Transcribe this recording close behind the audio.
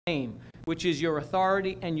name, which is your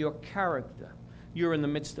authority and your character. You're in the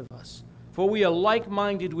midst of us. For we are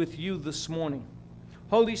like-minded with you this morning.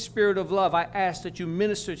 Holy Spirit of love, I ask that you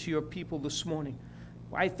minister to your people this morning.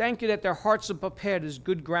 I thank you that their hearts are prepared as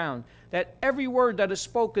good ground, that every word that is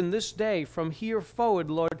spoken this day from here forward,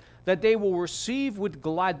 Lord, that they will receive with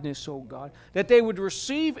gladness, O God, that they would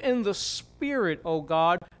receive in the Spirit, O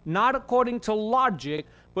God, not according to logic,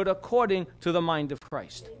 but according to the mind of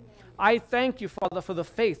Christ. I thank you, Father, for the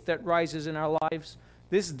faith that rises in our lives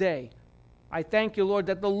this day. I thank you, Lord,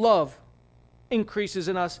 that the love increases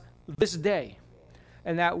in us this day,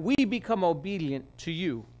 and that we become obedient to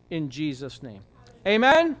you in Jesus' name.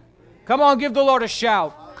 Amen? Come on, give the Lord a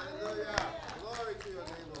shout.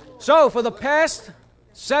 So, for the past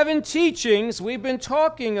 7 teachings, we've been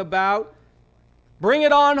talking about bring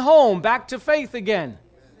it on home, back to faith again.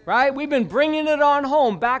 Right? We've been bringing it on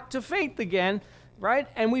home, back to faith again. Right?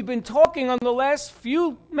 And we've been talking on the last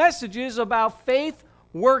few messages about faith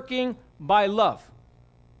working by love.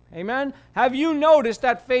 Amen? Have you noticed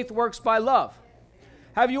that faith works by love?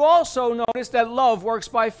 Have you also noticed that love works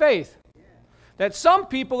by faith? That some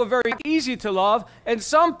people are very easy to love, and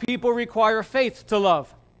some people require faith to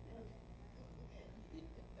love.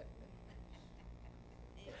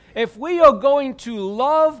 If we are going to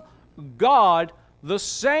love God the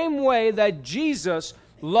same way that Jesus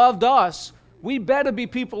loved us, we better be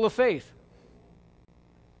people of faith.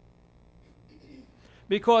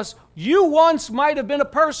 Because you once might have been a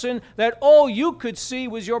person that all you could see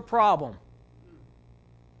was your problem,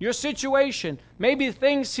 your situation. Maybe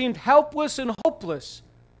things seemed helpless and hopeless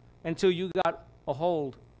until you got a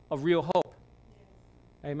hold of real hope.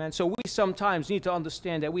 Amen. So we sometimes need to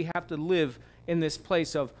understand that we have to live in this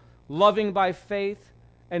place of loving by faith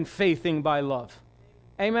and faithing by love.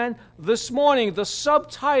 Amen. This morning, the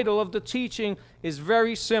subtitle of the teaching is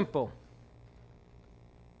very simple.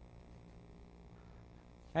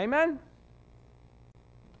 Amen.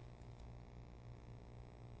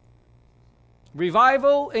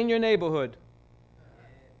 Revival in your neighborhood.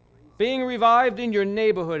 Being revived in your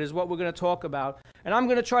neighborhood is what we're going to talk about. And I'm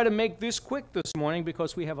going to try to make this quick this morning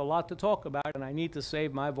because we have a lot to talk about and I need to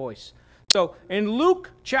save my voice. So in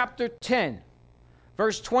Luke chapter 10,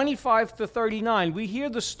 verse 25 to 39, we hear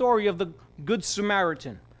the story of the Good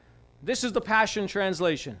Samaritan. This is the Passion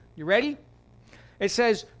Translation. You ready? It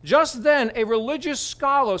says, just then a religious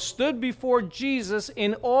scholar stood before Jesus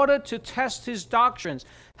in order to test his doctrines.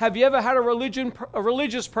 Have you ever had a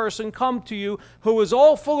religious person come to you who is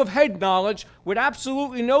all full of head knowledge with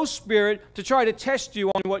absolutely no spirit to try to test you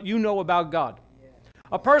on what you know about God?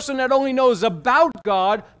 A person that only knows about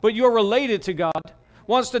God, but you're related to God,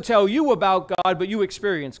 wants to tell you about God, but you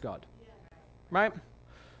experience God. Right?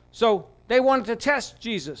 So they wanted to test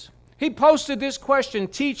Jesus. He posted this question,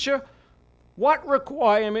 Teacher, what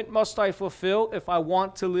requirement must I fulfill if I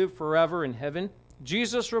want to live forever in heaven?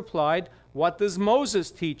 Jesus replied, what does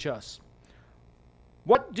Moses teach us?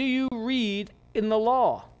 What do you read in the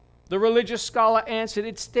law? The religious scholar answered,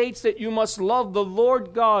 it states that you must love the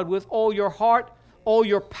Lord God with all your heart, all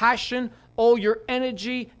your passion, all your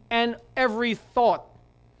energy, and every thought.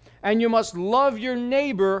 And you must love your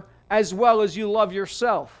neighbor as well as you love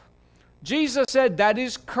yourself. Jesus said, that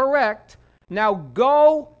is correct. Now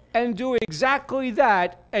go and do exactly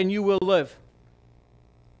that, and you will live.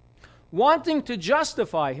 Wanting to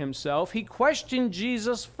justify himself, he questioned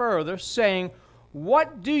Jesus further, saying,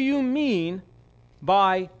 what do you mean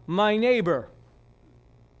by my neighbor?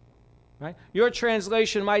 Right? Your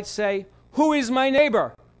translation might say, who is my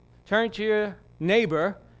neighbor? Turn to your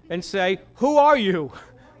neighbor and say, who are you?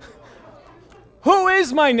 Who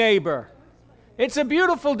is my neighbor? It's a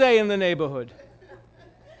beautiful day in the neighborhood.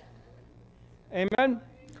 Amen?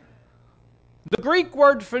 The Greek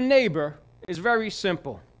word for neighbor is very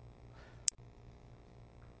simple.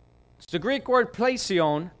 It's the Greek word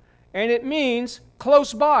plesion, and it means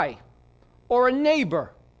close by, or a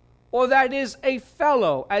neighbor, or that is a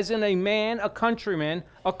fellow, as in a man, a countryman,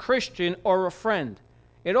 a Christian, or a friend.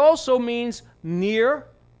 It also means near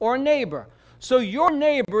or neighbor. So your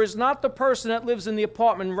neighbor is not the person that lives in the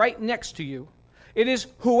apartment right next to you. It is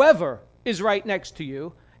whoever is right next to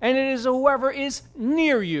you, and it is whoever is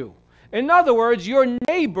near you. In other words, your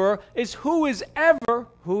neighbor is whoever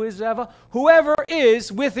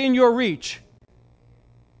is within your reach.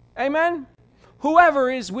 Amen?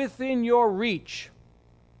 Whoever is within your reach.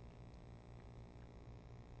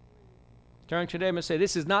 Turn to them and say,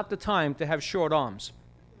 this is not the time to have short arms.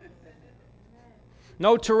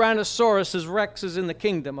 No Tyrannosaurus Rexes in the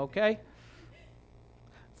kingdom, okay?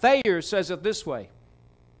 Thayer says it this way.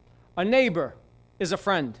 A neighbor is a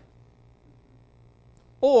friend.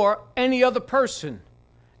 Or any other person.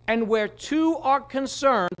 And where two are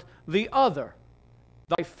concerned, the other,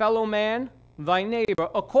 thy fellow man, thy neighbor,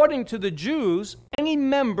 according to the Jews, any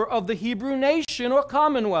member of the Hebrew nation or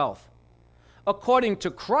commonwealth. According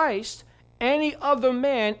to Christ, any other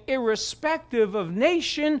man, irrespective of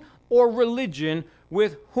nation or religion,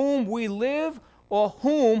 with whom we live or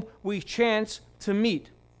whom we chance to meet.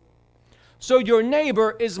 So your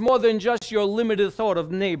neighbor is more than just your limited thought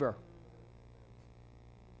of neighbor.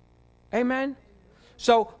 Amen?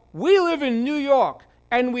 So we live in New York,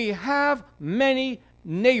 and we have many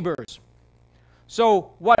neighbors.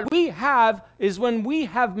 So what we have is, when we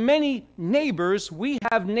have many neighbors, we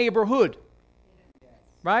have neighborhood.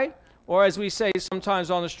 Right? Or as we say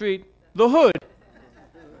sometimes on the street, the hood.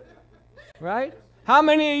 Right? How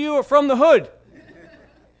many of you are from the hood?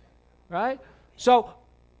 Right? So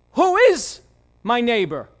who is my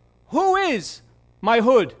neighbor? Who is my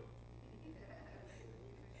hood?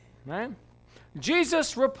 Right?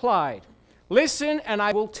 Jesus replied, listen and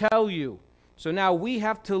I will tell you. So now we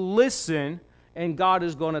have to listen, and God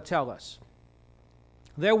is going to tell us.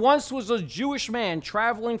 There once was a Jewish man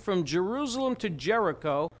traveling from Jerusalem to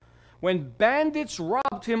Jericho when bandits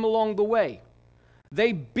robbed him along the way.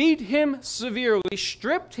 They beat him severely,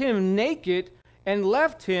 stripped him naked, and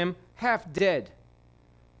left him half dead.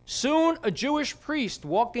 Soon a Jewish priest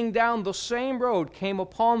walking down the same road came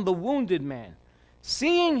upon the wounded man.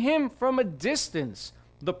 Seeing him from a distance,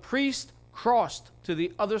 the priest crossed to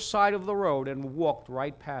the other side of the road and walked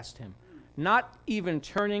right past him, not even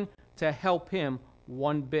turning to help him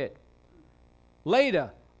one bit.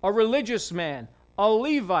 Later, a religious man, a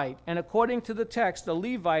Levite, and according to the text, a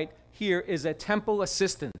Levite here is a temple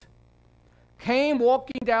assistant, came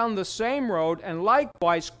walking down the same road and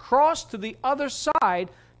likewise crossed to the other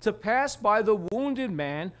side to pass by the wounded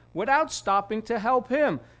man without stopping to help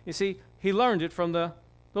him. You see, he learned it from the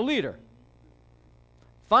leader.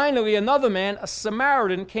 Finally, another man, a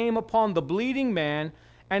Samaritan, came upon the bleeding man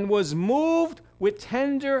and was moved with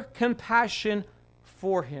tender compassion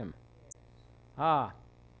for him.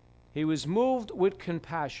 He was moved with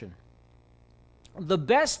compassion. The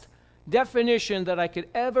best definition that I could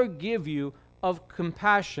ever give you of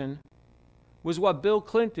compassion was what Bill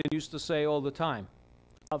Clinton used to say all the time.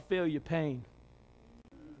 I feel your pain.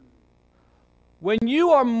 When you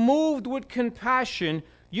are moved with compassion,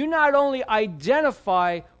 you not only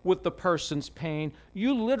identify with the person's pain,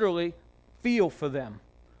 you literally feel for them.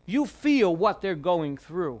 You feel what they're going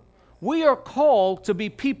through. We are called to be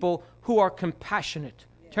people who are compassionate.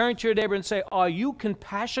 Turn to your neighbor and say, are you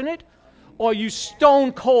compassionate, or are you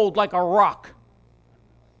stone cold like a rock?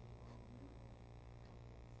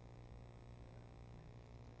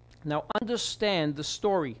 Now understand the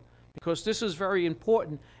story, because this is very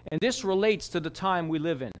important, and this relates to the time we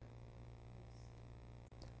live in.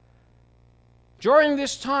 During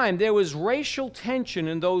this time, there was racial tension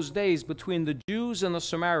in those days between the Jews and the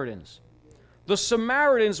Samaritans. The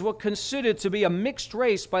Samaritans were considered to be a mixed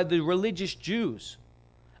race by the religious Jews.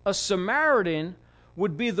 A Samaritan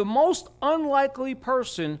would be the most unlikely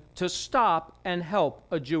person to stop and help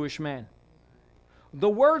a Jewish man. The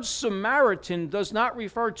word Samaritan does not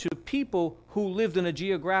refer to people who lived in a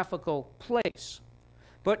geographical place,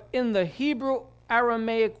 but in the Hebrew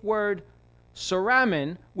Aramaic word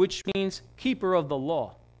Saramin, which means keeper of the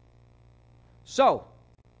law. So,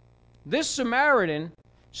 this Samaritan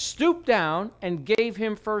stooped down and gave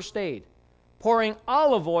him first aid, pouring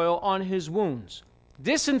olive oil on his wounds,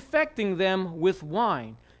 disinfecting them with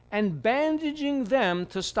wine, and bandaging them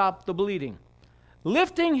to stop the bleeding.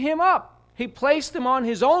 Lifting him up, he placed him on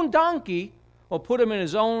his own donkey, or put him in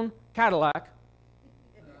his own Cadillac,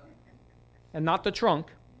 and not the trunk,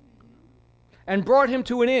 and brought him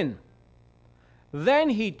to an inn. Then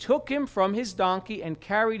he took him from his donkey and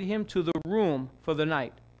carried him to the room for the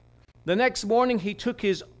night. The next morning he took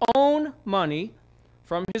his own money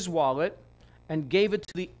from his wallet and gave it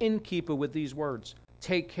to the innkeeper with these words,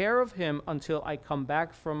 "Take care of him until I come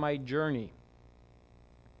back from my journey.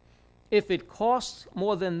 If it costs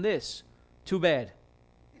more than this, too bad.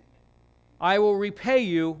 I will repay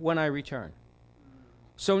you when I return."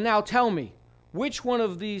 So now tell me, which one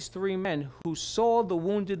of these three men who saw the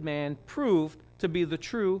wounded man proved to be the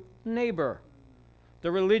true neighbor? The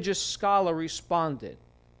religious scholar responded,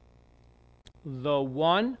 the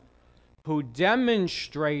one who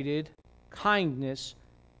demonstrated kindness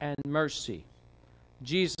and mercy.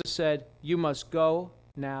 Jesus said, you must go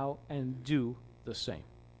now and do the same.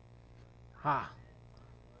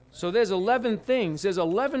 So there's 11 things, there's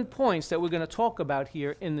 11 points that we're going to talk about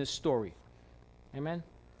here in this story. Amen?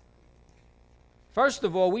 First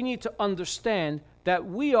of all, we need to understand that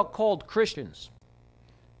we are called Christians.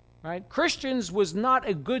 Right? Christians was not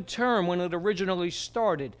a good term when it originally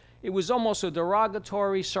started. It was almost a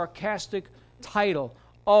derogatory, sarcastic title.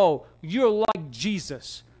 Oh, you're like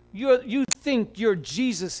Jesus. You think you're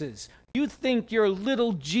Jesuses. You think you're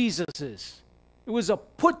little Jesuses. It was a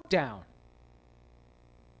put down.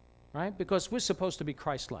 Right? Because we're supposed to be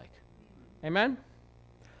Christ-like. Amen?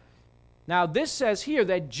 Now, this says here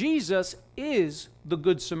that Jesus is the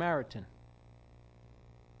Good Samaritan.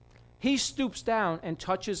 He stoops down and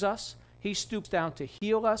touches us. He stoops down to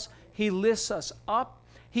heal us. He lifts us up.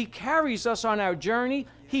 He carries us on our journey.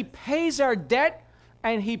 He pays our debt,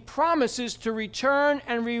 and he promises to return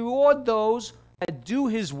and reward those that do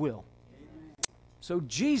his will. So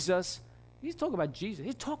Jesus, he's talking about Jesus.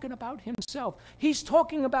 He's talking about himself. He's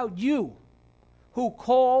talking about you who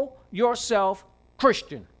call yourself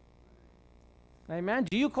Christian. Amen.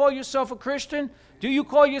 Do you call yourself a Christian? Do you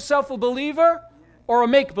call yourself a believer or a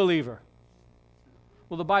make-believer?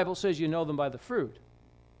 Well, the Bible says you know them by the fruit.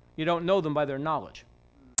 You don't know them by their knowledge.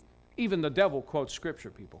 Even the devil quotes Scripture,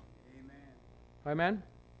 people. Amen.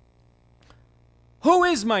 Who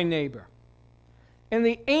is my neighbor? In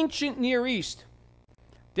the ancient Near East,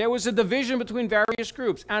 there was a division between various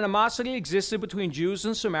groups. Animosity existed between Jews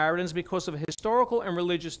and Samaritans because of historical and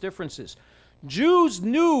religious differences. Jews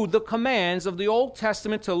knew the commands of the Old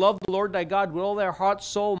Testament to love the Lord thy God with all their heart,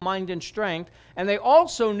 soul, mind, and strength, and they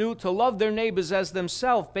also knew to love their neighbors as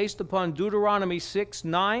themselves based upon Deuteronomy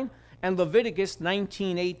 6:9 and Leviticus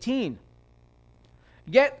 19:18.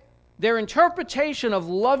 Yet their interpretation of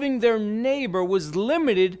loving their neighbor was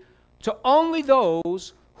limited to only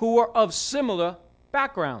those who were of similar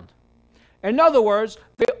background. In other words,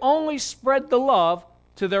 they only spread the love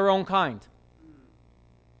to their own kind.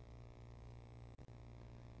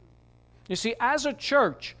 You see, as a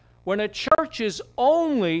church, when a church is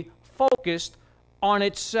only focused on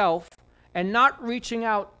itself and not reaching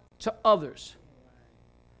out to others,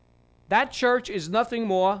 that church is nothing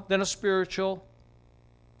more than a spiritual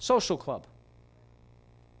social club.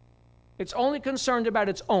 It's only concerned about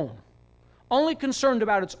its own, only concerned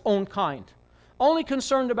about its own kind, only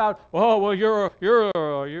concerned about, oh, well, you're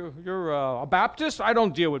a Baptist? I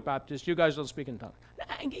don't deal with Baptists. You guys don't speak in tongues.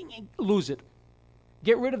 Lose it.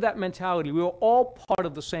 Get rid of that mentality. We are all part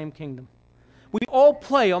of the same kingdom. We all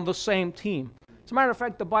play on the same team. As a matter of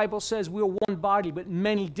fact, the Bible says we are one body, but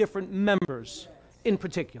many different members in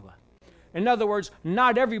particular. In other words,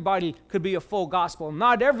 not everybody could be a full gospel.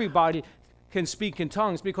 Not everybody can speak in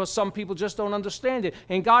tongues because some people just don't understand it.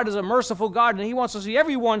 And God is a merciful God, and he wants to see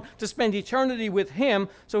everyone to spend eternity with him,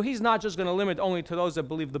 so he's not just going to limit only to those that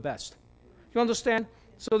believe the best. You understand?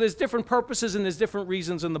 So there's different purposes and there's different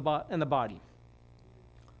reasons in the body.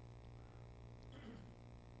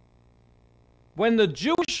 When the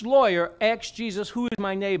Jewish lawyer asked Jesus, who is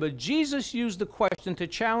my neighbor, Jesus used the question to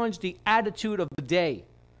challenge the attitude of the day.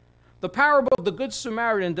 The parable of the Good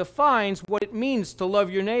Samaritan defines what it means to love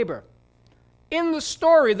your neighbor. In the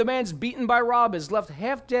story, the man's beaten by robbers, left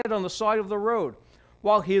half dead on the side of the road.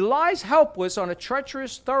 While he lies helpless on a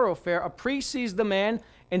treacherous thoroughfare, a priest sees the man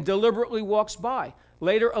and deliberately walks by.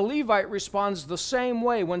 Later, a Levite responds the same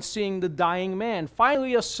way when seeing the dying man.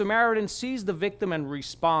 Finally, a Samaritan sees the victim and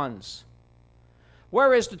responds.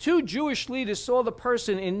 Whereas the two Jewish leaders saw the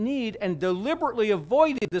person in need and deliberately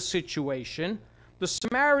avoided the situation, the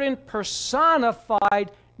Samaritan personified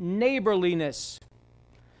neighborliness.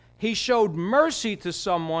 He showed mercy to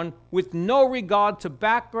someone with no regard to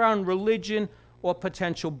background, religion, or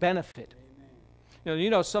potential benefit. You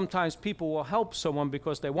know, sometimes people will help someone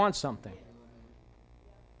because they want something.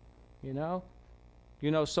 You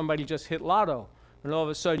know, somebody just hit lotto, and all of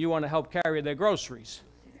a sudden you want to help carry their groceries.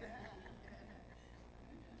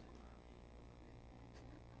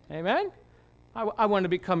 Amen? I want to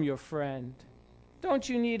become your friend. Don't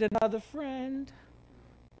you need another friend?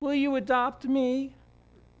 Will you adopt me?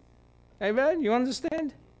 Amen? You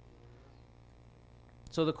understand?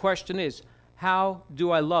 So the question is, how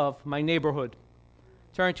do I love my neighborhood?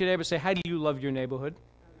 Turn to your neighbor and say, how do you love your neighborhood?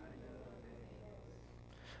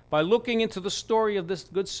 By looking into the story of this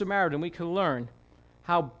Good Samaritan, we can learn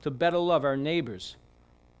how to better love our neighbors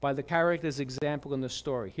by the character's example in the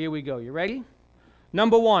story. Here we go. You ready?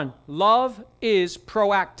 Number one, love is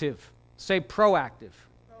proactive. Say proactive.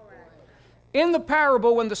 In the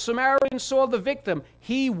parable, when the Samaritan saw the victim,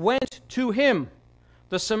 he went to him.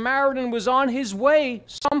 The Samaritan was on his way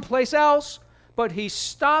someplace else, but he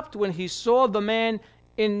stopped when he saw the man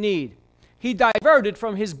in need. He diverted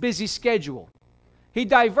from his busy schedule. He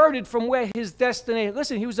diverted from where his destination.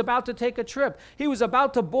 Listen, he was about to take a trip. He was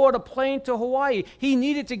about to board a plane to Hawaii. He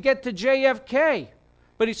needed to get to JFK.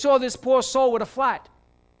 But he saw this poor soul with a flat.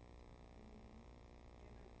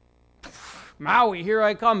 Maui, here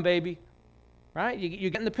I come, baby. Right?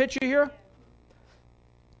 You getting the picture here?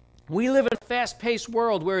 We live in a fast-paced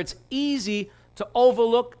world where it's easy to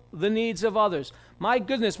overlook the needs of others. My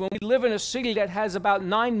goodness, when we live in a city that has about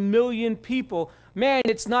 9 million people, man,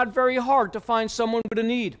 it's not very hard to find someone with a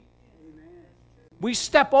need. Amen. We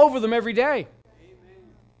step over them every day. Amen.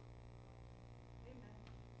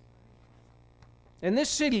 In this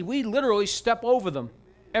city, we literally step over them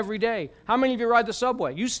every day. How many of you ride the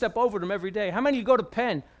subway? You step over them every day. How many of you go to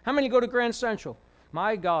Penn? How many go to Grand Central?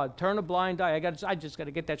 My God, turn a blind eye. I just got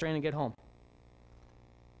to get that train and get home.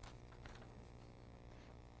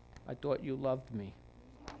 I thought you loved me.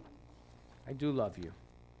 I do love you.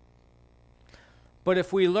 But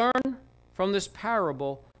if we learn from this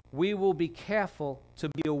parable, we will be careful to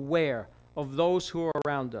be aware of those who are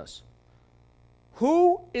around us.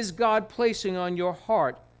 Who is God placing on your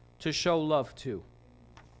heart to show love to?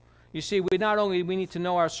 You see, we need to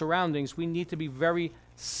know our surroundings, we need to be very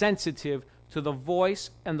sensitive to the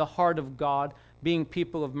voice and the heart of God, being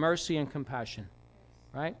people of mercy and compassion.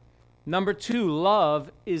 Right? Number 2,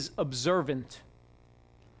 love is observant.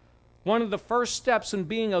 One of the first steps in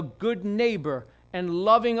being a good neighbor and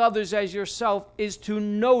loving others as yourself is to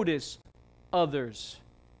notice others.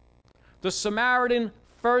 The Samaritan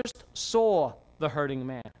first saw the hurting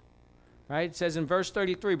man. Right? It says in verse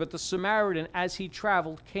 33, but the Samaritan, as he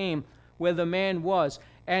traveled, came where the man was,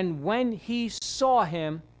 and when he saw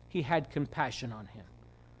him, he had compassion on him.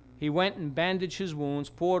 He went and bandaged his wounds,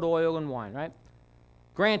 poured oil and wine, right?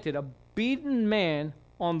 Granted, a beaten man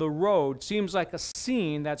on the road seems like a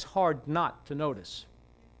scene that's hard not to notice.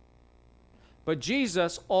 But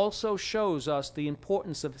Jesus also shows us the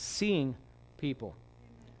importance of seeing people.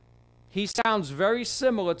 He sounds very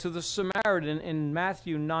similar to the Samaritan in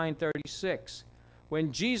Matthew 9:36.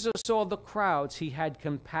 When Jesus saw the crowds, he had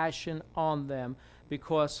compassion on them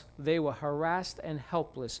because they were harassed and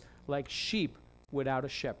helpless like sheep without a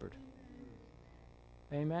shepherd.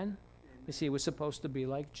 Amen? You see, we're supposed to be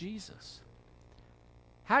like Jesus.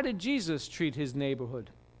 How did Jesus treat his neighborhood?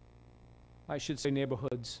 I should say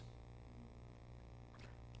neighborhoods.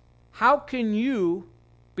 How can you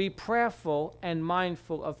be prayerful and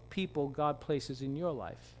mindful of people God places in your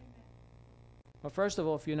life? Well, first of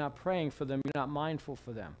all, if you're not praying for them, you're not mindful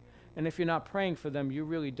for them. And if you're not praying for them, you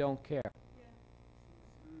really don't care.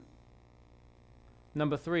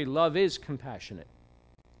 Number 3, love is compassionate.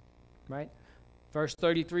 Right? Verse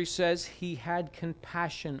 33 says, he had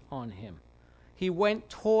compassion on him. He went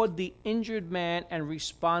toward the injured man and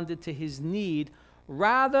responded to his need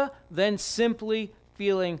rather than simply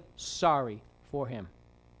feeling sorry for him.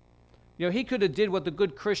 You know, he could have did what the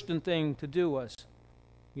good Christian thing to do was,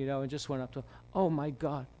 you know, and just went up to, oh my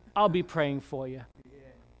God, I'll be praying for you.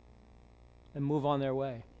 And move on their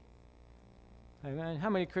way. Amen. How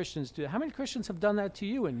many Christians do that? How many Christians have done that to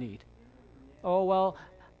you in need? Oh, well,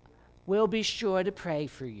 we'll be sure to pray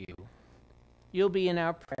for you. You'll be in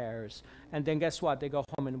our prayers. And then guess what? They go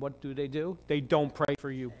home and what do? They don't pray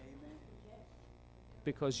for you.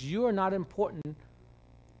 Because you are not important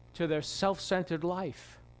to their self-centered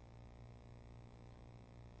life.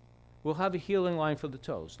 We'll have a healing line for the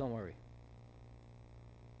toes. Don't worry.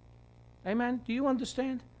 Amen? Do you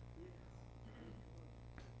understand?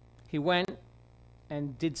 He went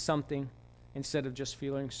and did something instead of just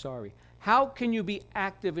feeling sorry. How can you be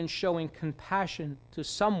active in showing compassion to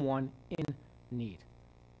someone in need?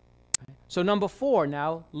 So number 4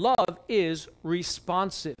 now, love is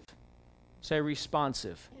responsive. Say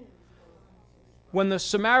responsive. When the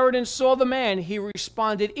Samaritan saw the man, he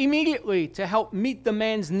responded immediately to help meet the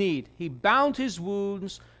man's need. He bound his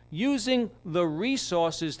wounds using the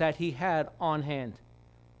resources that he had on hand.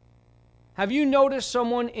 Have you noticed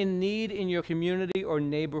someone in need in your community or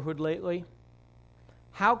neighborhood lately?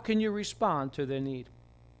 How can you respond to their need?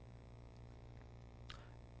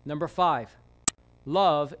 Number 5,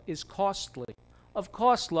 love is costly. Of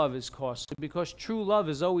course love is costly because true love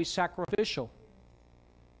is always sacrificial.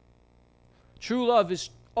 True love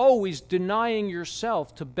is always denying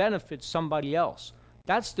yourself to benefit somebody else.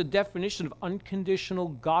 That's the definition of unconditional,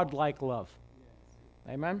 godlike love.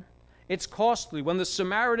 Amen? It's costly. When the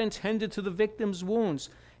Samaritan tended to the victim's wounds,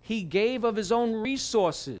 he gave of his own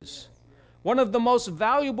resources. One of the most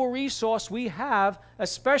valuable resources we have,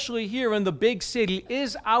 especially here in the big city,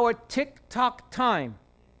 is our tick-tock time,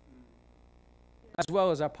 as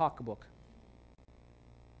well as our pocketbook.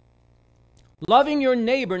 Loving your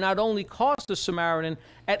neighbor not only cost the Samaritan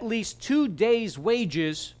at least 2 days'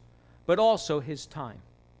 wages, but also his time.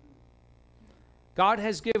 God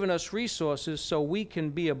has given us resources so we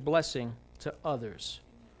can be a blessing to others.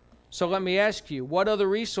 So let me ask you, what other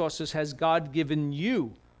resources has God given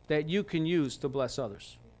you that you can use to bless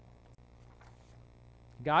others.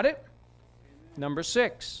 Got it? Number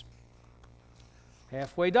 6.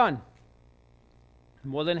 Halfway done.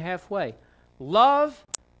 More than halfway. Love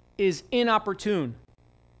is inopportune.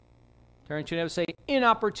 Turn to your neighbor and say,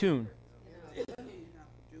 inopportune.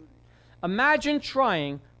 Imagine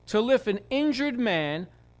trying to lift an injured man,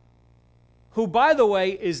 who, by the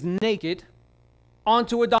way, is naked,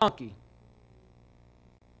 onto a donkey.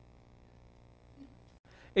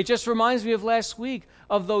 It just reminds me of last week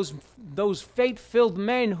of those faith-filled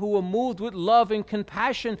men who were moved with love and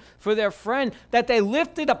compassion for their friend, that they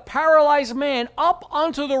lifted a paralyzed man up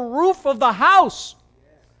onto the roof of the house.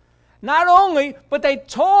 Not only, but they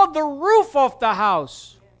tore the roof off the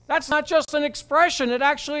house. That's not just an expression. It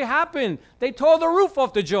actually happened. They tore the roof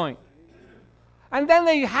off the joint. And then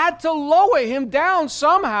they had to lower him down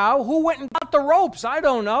somehow. Who went and got the ropes? I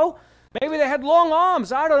don't know. Maybe they had long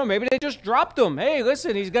arms. I don't know. Maybe they just dropped him. Hey,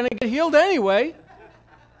 listen, he's going to get healed anyway.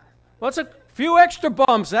 What's a few extra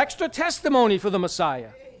bumps, extra testimony for the Messiah?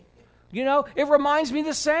 You know, it reminds me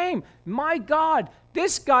the same. My God,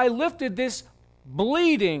 this guy lifted this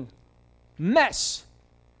bleeding mess,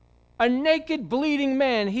 a naked, bleeding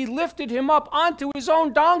man. He lifted him up onto his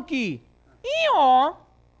own donkey. Eeyore.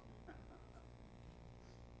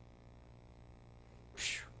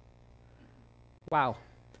 Wow.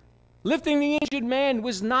 Lifting the injured man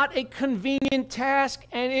was not a convenient task,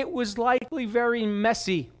 and it was likely very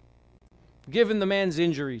messy, given the man's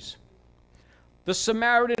injuries. The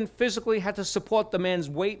Samaritan physically had to support the man's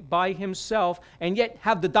weight by himself, and yet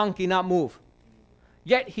have the donkey not move.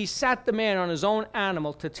 Yet he sat the man on his own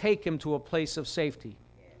animal to take him to a place of safety.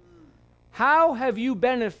 How have you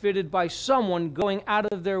benefited by someone going out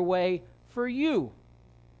of their way for you?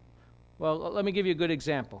 Well, let me give you a good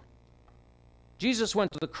example. Jesus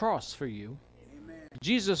went to the cross for you. Amen.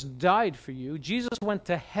 Jesus died for you. Jesus went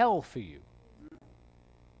to hell for you.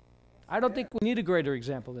 I don't think we need a greater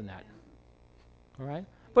example than that. All right?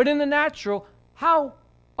 But in the natural, how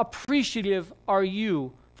appreciative are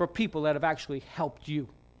you for people that have actually helped you?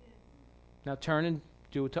 Now turn and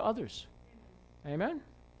do it to others. Amen?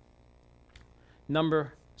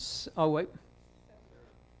 Oh, wait.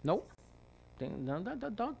 Nope.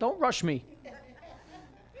 Don't rush me.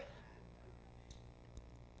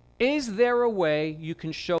 Is there a way you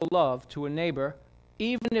can show love to a neighbor,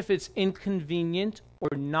 even if it's inconvenient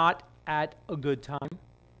or not at a good time?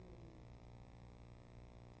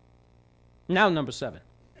 Now, number 7.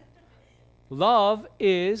 Love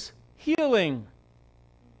is healing.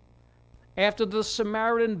 After the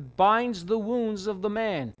Samaritan binds the wounds of the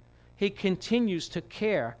man, he continues to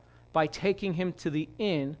care by taking him to the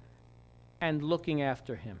inn and looking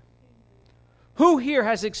after him. Who here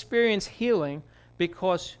has experienced healing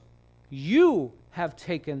because you have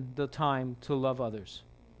taken the time to love others?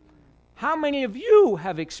 How many of you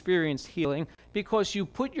have experienced healing because you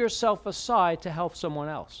put yourself aside to help someone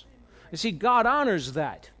else? You see, God honors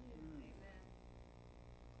that.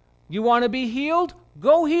 You want to be healed?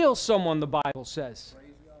 Go heal someone, the Bible says.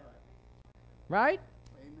 Right?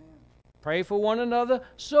 Amen. Pray for one another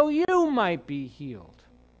so you might be healed.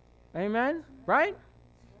 Amen? Right?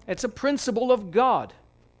 It's a principle of God.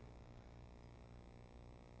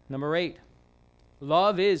 Number 8,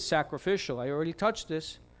 love is sacrificial. I already touched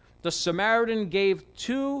this. The Samaritan gave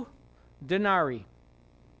 2 denarii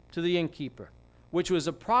to the innkeeper, which was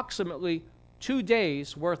approximately 2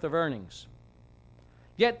 days' worth of earnings.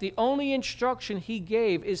 Yet the only instruction he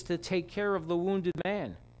gave is to take care of the wounded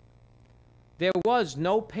man. There was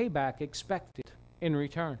no payback expected in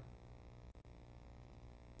return.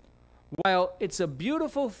 While it's a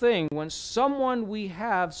beautiful thing when someone we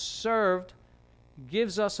have served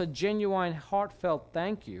gives us a genuine, heartfelt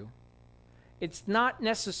thank you, it's not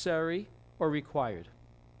necessary or required.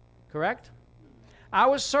 Correct?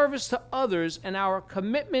 Our service to others and our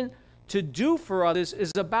commitment to do for others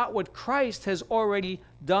is about what Christ has already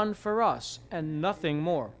done for us and nothing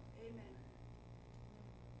more. Amen.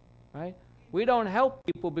 Right? We don't help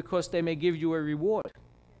people because they may give you a reward.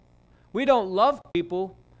 We don't love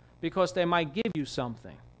people because they might give you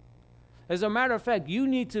something. As a matter of fact, you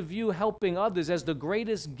need to view helping others as the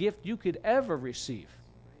greatest gift you could ever receive.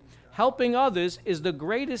 Helping others is the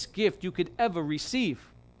greatest gift you could ever receive,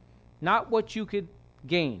 not what you could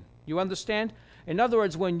gain. You understand? In other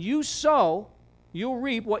words, when you sow, you'll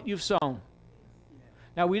reap what you've sown.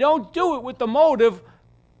 Now, we don't do it with the motive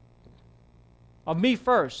of me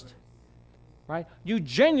first, right? You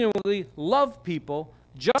genuinely love people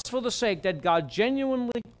just for the sake that God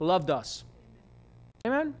genuinely loved us.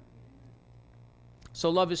 Amen? So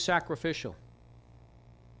love is sacrificial.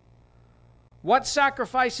 What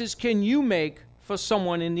sacrifices can you make for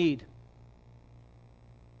someone in need.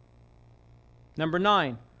 Number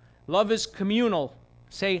 9, love is communal.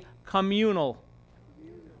 Say communal.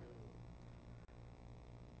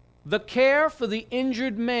 The care for the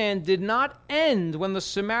injured man did not end when the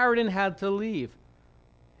Samaritan had to leave.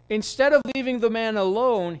 Instead of leaving the man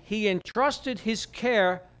alone, he entrusted his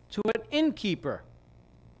care to an innkeeper.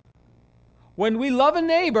 When we love a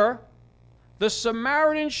neighbor, the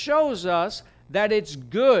Samaritan shows us that it's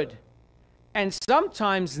good and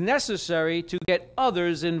sometimes necessary to get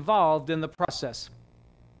others involved in the process.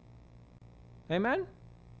 Amen?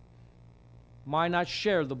 Why not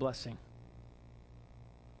share the blessing?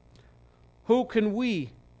 Who can we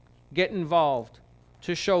get involved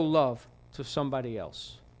to show love to somebody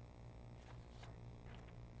else?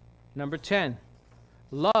 Number 10,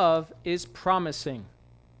 love is promising.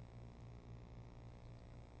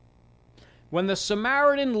 When the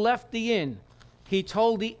Samaritan left the inn, he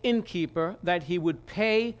told the innkeeper that he would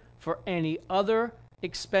pay for any other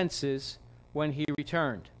expenses when he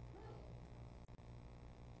returned.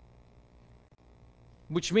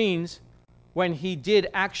 Which means when he did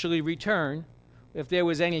actually return, if there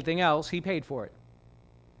was anything else, he paid for it.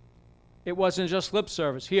 It wasn't just lip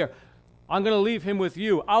service. Here, I'm going to leave him with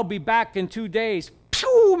you. I'll be back in 2 days.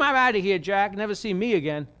 Phew, I'm out of here, Jack. Never see me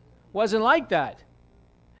again. Wasn't like that.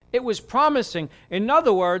 It was promising. In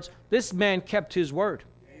other words, this man kept his word.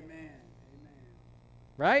 Amen.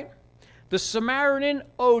 Right? The Samaritan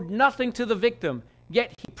owed nothing to the victim,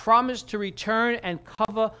 yet he promised to return and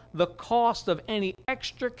cover the cost of any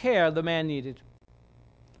extra care the man needed.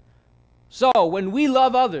 So, when we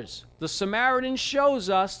love others, the Samaritan shows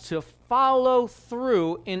us to follow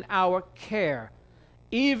through in our care,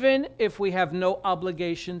 even if we have no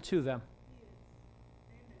obligation to them.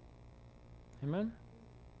 Amen?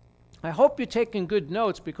 I hope you're taking good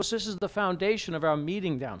notes, because this is the foundation of our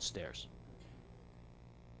meeting downstairs.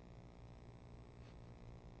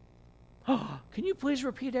 Oh, can you please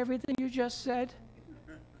repeat everything you just said?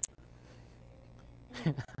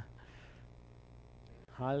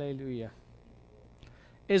 Hallelujah.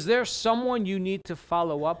 Is there someone you need to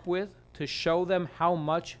follow up with to show them how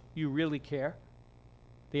much you really care?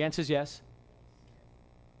 The answer is yes.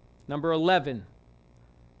 Number 11.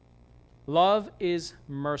 Love is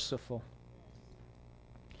merciful.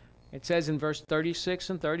 It says in verse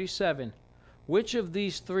 36 and 37, which of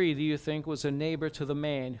these three do you think was a neighbor to the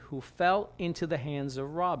man who fell into the hands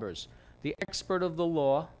of robbers? The expert of the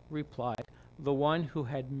law replied, the one who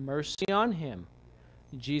had mercy on him.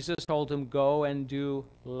 Jesus told him, go and do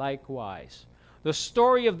likewise. The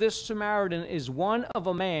story of this Samaritan is one of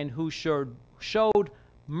a man who showed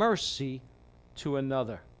mercy to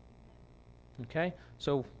another. Okay?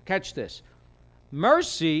 So catch this.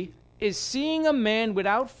 Mercy is seeing a man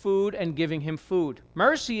without food and giving him food.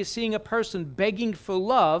 Mercy is seeing a person begging for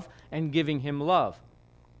love and giving him love.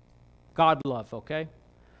 God love, okay?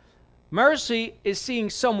 Mercy is seeing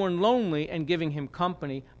someone lonely and giving him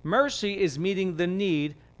company. Mercy is meeting the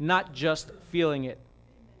need, not just feeling it.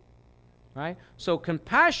 Right? So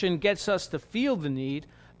compassion gets us to feel the need.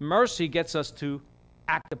 Mercy gets us to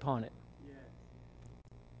act upon it.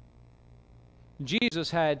 Jesus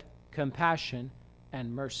had compassion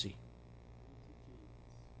and mercy.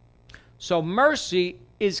 So mercy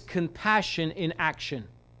is compassion in action.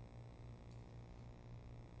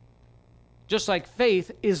 Just like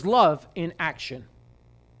faith is love in action.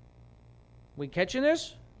 We catching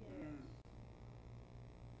this?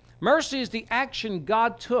 Mercy is the action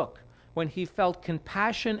God took when he felt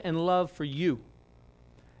compassion and love for you.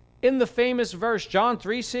 In the famous verse, John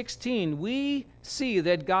 3:16, we see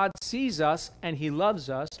that God sees us and he loves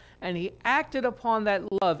us, and he acted upon that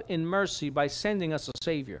love in mercy by sending us a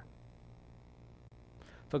Savior.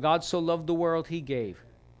 For God so loved the world, he gave.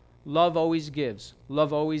 Love always gives.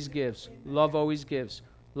 Love always gives. Love always gives.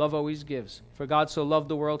 Love always gives. For God so loved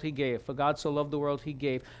the world, he gave. For God so loved the world, he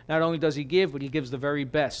gave. Not only does he give, but he gives the very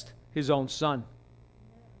best, his own Son.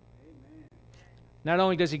 Not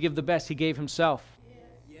only does he give the best, he gave himself.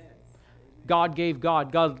 God gave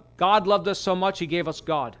God. God loved us so much, he gave us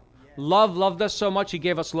God. Love loved us so much, he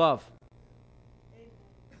gave us love.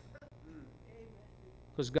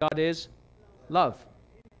 Because God is love.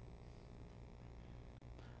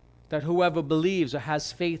 That whoever believes or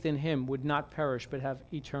has faith in him would not perish but have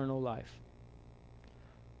eternal life.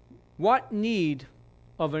 What need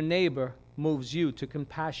of a neighbor moves you to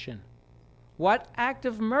compassion? What act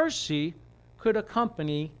of mercy could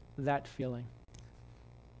accompany that feeling?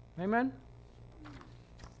 Amen?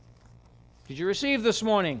 Did you receive this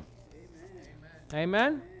morning? Amen.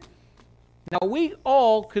 Amen? Now we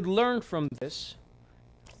all could learn from this,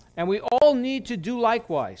 and we all need to do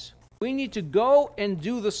likewise. We need to go and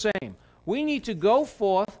do the same. We need to go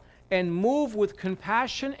forth and move with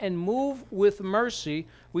compassion and move with mercy.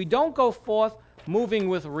 We don't go forth moving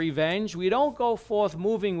with revenge. We don't go forth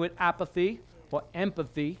moving with apathy or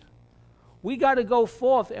empathy. We got to go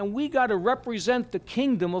forth and we got to represent the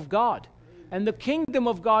kingdom of God. And the kingdom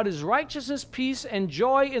of God is righteousness, peace, and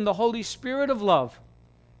joy in the Holy Spirit of love.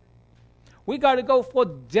 We got to go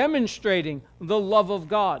forth demonstrating the love of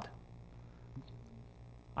God.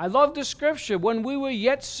 I love the scripture. When we were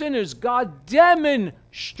yet sinners, God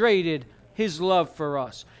demonstrated his love for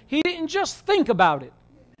us. He didn't just think about it.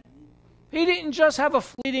 He didn't just have a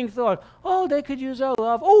fleeting thought, oh, they could use our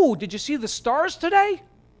love. Oh, did you see the stars today?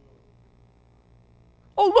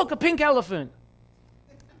 Oh, look, a pink elephant.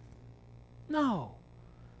 No.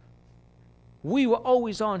 We were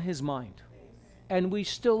always on his mind, and we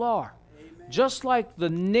still are. Just like the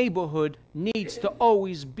neighborhood needs to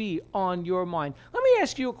always be on your mind. Let me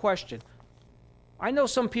ask you a question. I know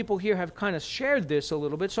some people here have kind of shared this a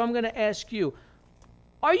little bit, so I'm going to ask you,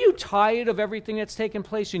 are you tired of everything that's taking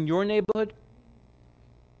place in your neighborhood?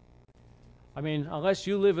 I mean, unless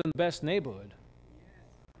you live in the best neighborhood.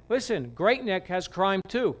 Listen, Great Neck has crime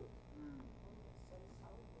too.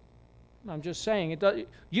 I'm just saying,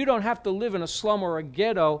 you don't have to live in a slum or a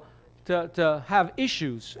ghetto to have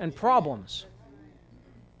issues and problems.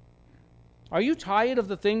 Are you tired of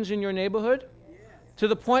the things in your neighborhood? To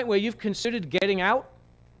the point where you've considered getting out?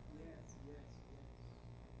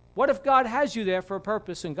 What if God has you there for a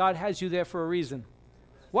purpose and God has you there for a reason?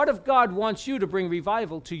 What if God wants you to bring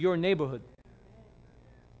revival to your neighborhood?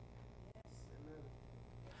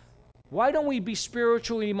 Why don't we be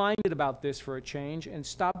spiritually minded about this for a change and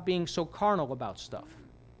stop being so carnal about stuff?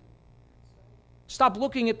 Stop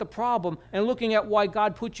looking at the problem and looking at why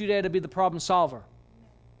God put you there to be the problem solver.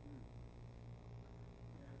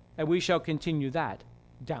 And we shall continue that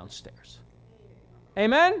downstairs.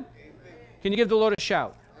 Amen? Amen. Can you give the Lord a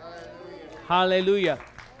shout? Hallelujah. Hallelujah.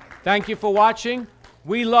 Thank you for watching.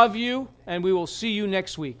 We love you, and we will see you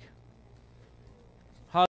next week.